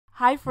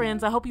Hi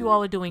friends, I hope you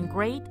all are doing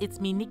great.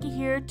 It's me, Nikki,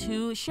 here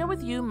to share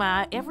with you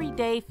my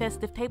everyday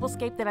festive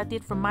tablescape that I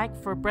did for Mike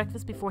for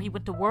breakfast before he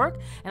went to work.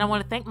 And I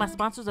want to thank my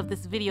sponsors of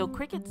this video,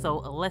 Cricut, so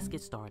let's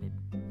get started.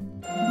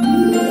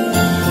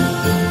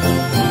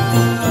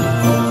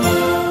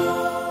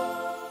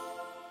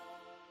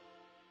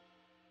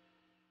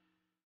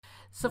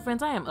 So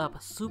friends, I am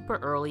up super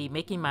early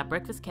making my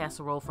breakfast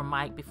casserole for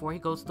Mike before he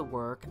goes to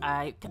work.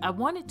 I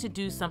wanted to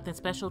do something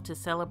special to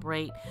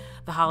celebrate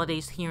the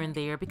holidays here and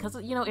there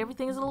because, you know,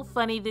 everything is a little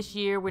funny this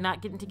year. We're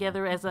not getting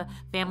together as a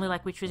family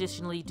like we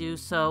traditionally do.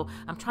 So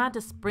I'm trying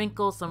to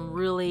sprinkle some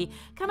really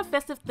kind of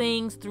festive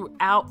things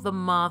throughout the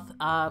month,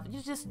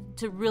 just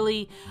to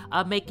really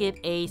make it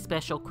a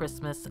special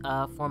Christmas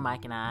for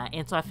Mike and I.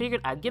 And so I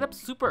figured I'd get up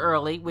super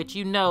early, which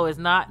you know is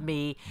not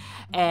me,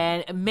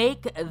 and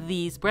make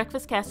these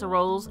breakfast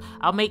casseroles.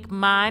 I'll make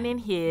mine and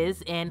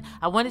his, and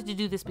I wanted to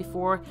do this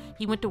before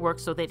he went to work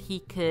so that he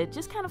could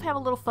just kind of have a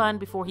little fun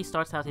before he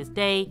starts out his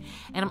day.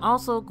 And I'm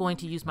also going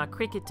to use my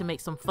Cricut to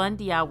make some fun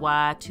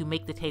DIY to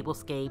make the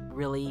tablescape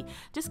really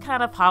just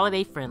kind of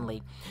holiday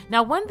friendly.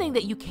 Now, one thing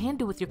that you can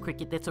do with your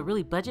Cricut that's a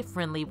really budget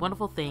friendly,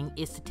 wonderful thing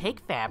is to take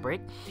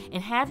fabric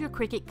and have your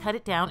Cricut cut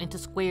it down into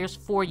squares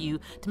for you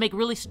to make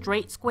really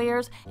straight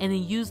squares, and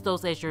then use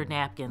those as your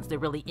napkins. They're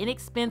really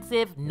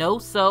inexpensive, no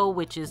sew,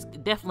 which is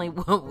definitely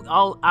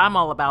I'm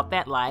all about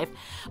that life,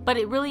 but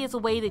it really is a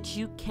way that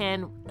you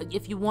can,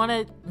 if you want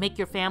to make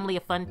your family a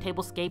fun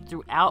tablescape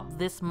throughout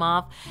this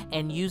month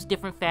and use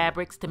different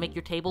fabrics to make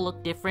your table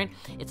look different.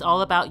 It's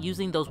all about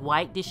using those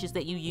white dishes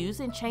that you use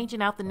and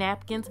changing out the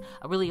napkins,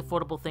 a really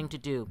affordable thing to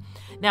do.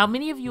 Now,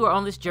 many of you are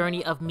on this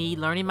journey of me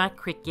learning my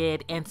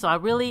Cricut, and so I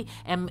really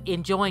am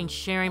enjoying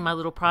sharing my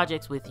little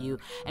projects with you.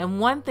 And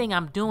one thing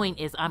I'm doing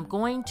is I'm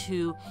going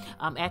to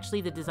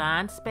actually the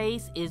Design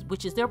Space,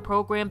 which is their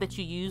program that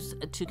you use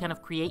to kind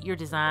of create your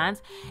designs.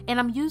 And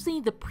I'm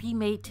using the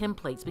pre-made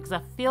templates because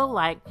I feel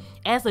like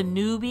as a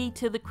newbie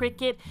to the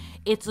Cricut,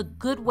 it's a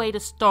good way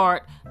to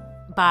start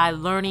by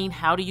learning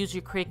how to use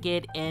your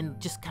Cricut and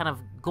just kind of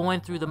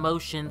going through the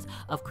motions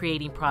of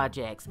creating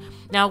projects.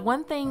 Now,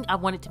 one thing I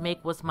wanted to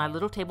make was my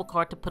little table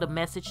card to put a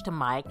message to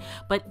Mike.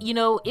 But you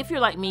know, if you're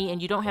like me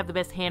and you don't have the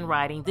best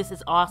handwriting, this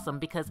is awesome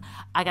because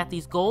I got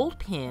these gold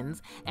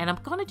pens and I'm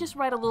gonna just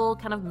write a little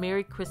kind of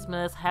Merry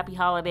Christmas, Happy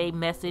Holiday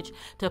message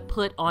to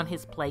put on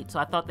his plate. So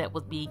I thought that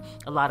would be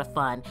a lot of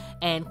fun.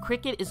 And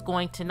Cricut is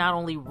going to not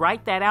only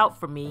write that out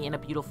for me in a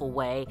beautiful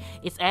way,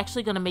 it's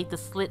actually gonna make the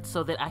slit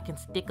so that I can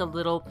stick a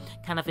little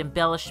kind of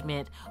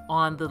embellishment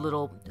on the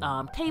little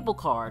table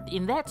card.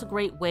 And that's a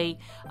great way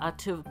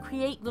to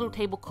create little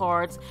table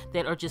cards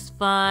that are just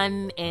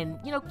fun and,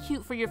 you know,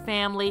 cute for your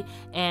family.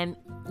 And,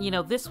 you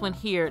know, this one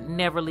here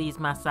never leaves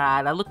my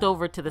side. I looked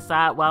over to the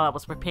side while I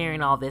was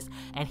preparing all this,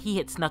 and he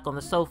had snuck on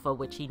the sofa,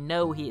 which he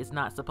is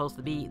not supposed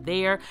to be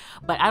there.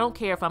 But I don't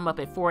care if I'm up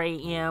at 4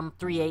 a.m.,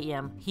 3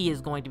 a.m., he is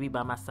going to be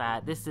by my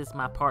side. This is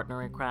my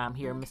partner in crime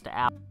here, Mr.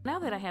 Albert. Now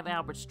that I have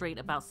Albert straight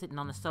about sitting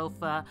on the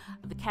sofa,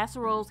 the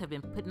casseroles have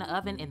been put in the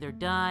oven and they're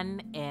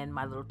done, and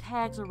my little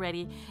tags are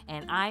ready,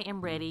 and I am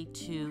ready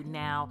to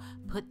now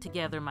put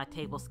together my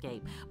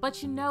tablescape.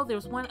 But you know,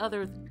 there's one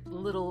other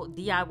little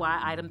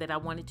DIY item that I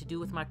wanted to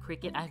do with my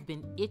Cricut. I've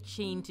been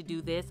itching to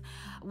do this.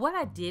 What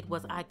I did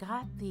was I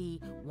got the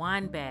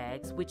wine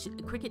bags, which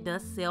Cricut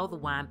does sell the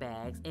wine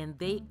bags, and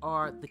they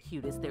are the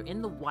cutest. They're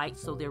in the white,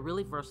 so they're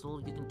really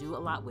versatile. You can do a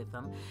lot with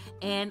them.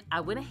 And I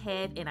went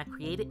ahead and I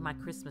created my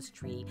Christmas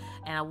tree,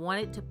 and I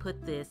wanted to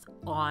put this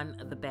on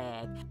the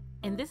bag.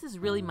 And this is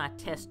really my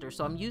tester,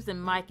 so I'm using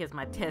Mike as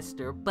my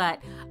tester,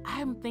 but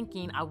I'm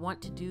thinking I want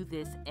to do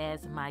this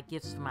as my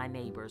gifts for my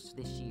neighbors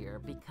this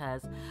year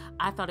because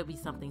I thought it'd be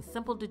something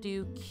simple to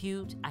do,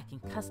 cute. I can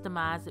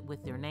customize it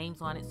with their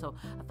names on it, so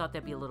I thought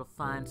that'd be a little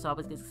fun. So I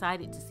was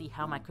excited to see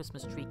how my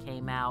Christmas tree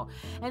came out.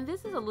 And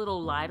this is a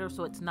little lighter,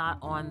 so it's not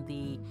on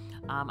the,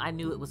 I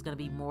knew it was going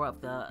to be more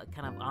of the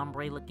kind of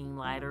ombre looking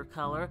lighter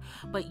color,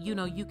 but you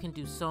know, you can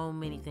do so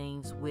many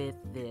things with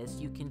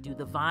this. You can do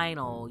the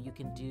vinyl, you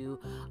can do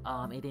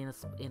it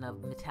in a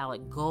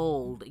metallic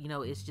gold. You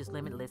know, it's just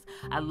limitless.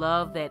 I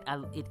love that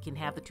it can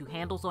have the two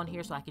handles on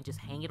here, so I can just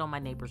hang it on my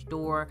neighbor's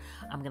door.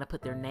 I'm gonna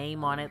put their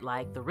name on it,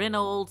 like the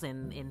Reynolds,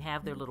 and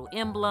have their little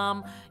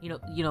emblem. You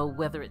know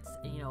whether it's,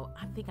 you know,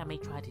 I think I may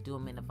try to do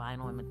them in the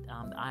vinyl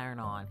and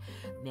iron-on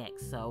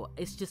next. So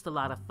it's just a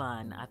lot of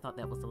fun. I thought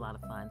that was a lot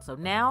of fun. So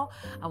now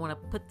I want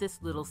to put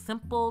this little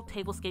simple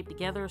tablescape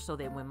together so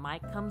that when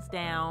Mike comes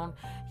down,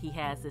 he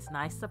has this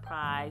nice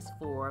surprise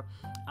for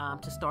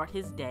to start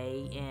his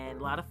day, and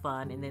a lot of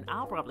fun. And then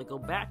I'll probably go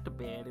back to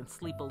bed and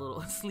sleep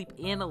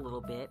in a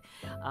little bit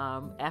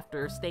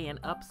after staying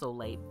up so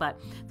late.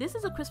 But this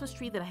is a Christmas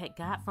tree that I had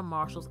got from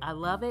Marshall's. I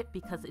love it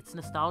because it's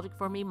nostalgic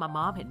for me. My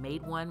mom had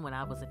made one when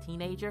I was a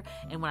teenager,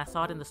 and when I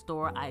saw it in the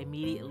store, I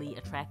immediately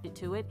attracted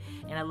to it.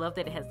 And I love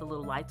that it has the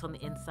little lights on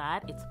the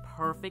inside. It's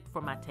perfect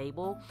for my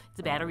table.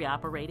 It's battery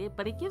operated,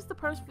 but it gives the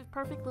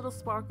perfect little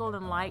sparkle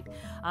and light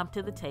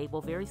to the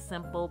table. Very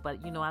simple,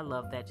 but you know, I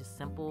love that. Just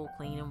simple,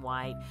 clean and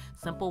white.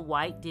 Simple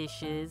white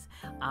dishes.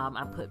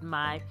 I'm putting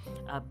my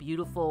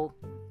beautiful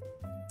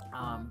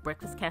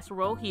breakfast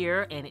casserole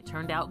here, and it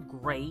turned out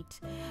great.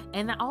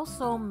 And I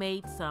also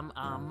made some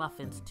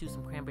muffins too,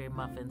 some cranberry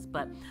muffins.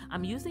 But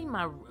I'm using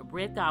my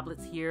red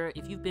goblets here.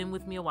 If you've been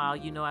with me a while,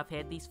 you know I've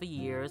had these for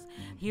years.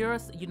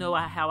 Here's, you know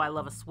how I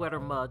love a sweater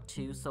mug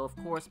too. So of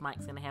course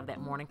Mike's gonna have that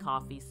morning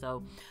coffee.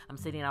 So I'm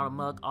sitting out a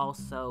mug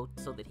also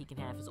so that he can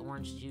have his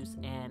orange juice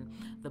and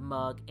the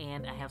mug.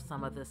 And I have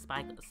some of the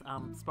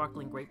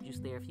sparkling grape juice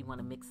there if you want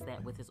to mix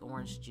that with his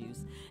orange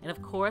juice. And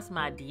of course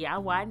my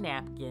DIY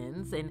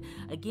napkins. And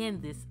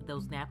again,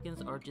 those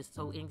napkins are just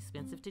so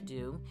inexpensive to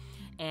do.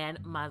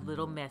 And my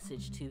little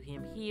message to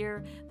him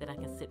here that I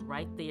can sit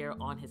right there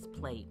on his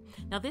plate.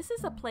 Now this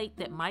is a plate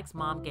that Mike's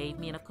mom gave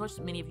me, and of course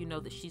many of you know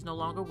that she's no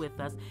longer with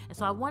us, and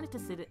so I wanted to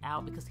sit it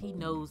out because he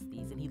knows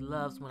these and he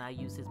loves when I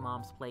use his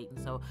mom's plate. And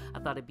so I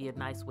thought it'd be a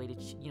nice way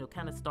to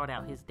kind of start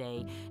out his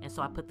day. And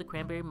so I put the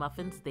cranberry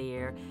muffins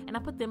there, and I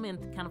put them in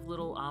kind of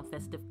little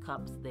festive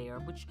cups there,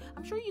 which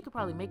I'm sure you could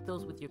probably make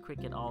those with your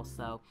Cricut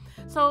also.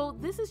 So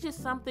this is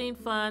just something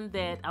fun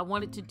that I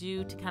wanted to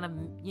do to kind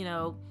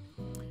of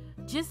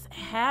just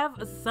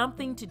have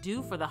something to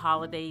do for the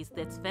holidays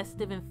that's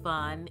festive and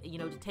fun,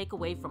 to take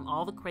away from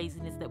all the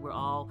craziness that we're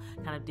all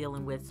kind of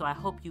dealing with. So I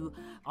hope you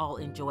all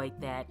enjoyed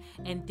that.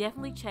 And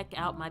definitely check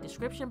out my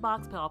description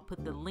box, but I'll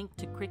put the link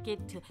to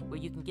Cricut where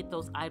you can get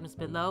those items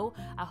below.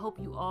 I hope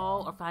you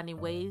all are finding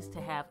ways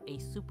to have a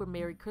super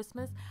Merry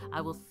Christmas.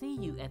 I will see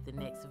you at the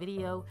next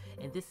video.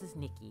 And this is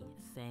Nikki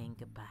saying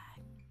goodbye.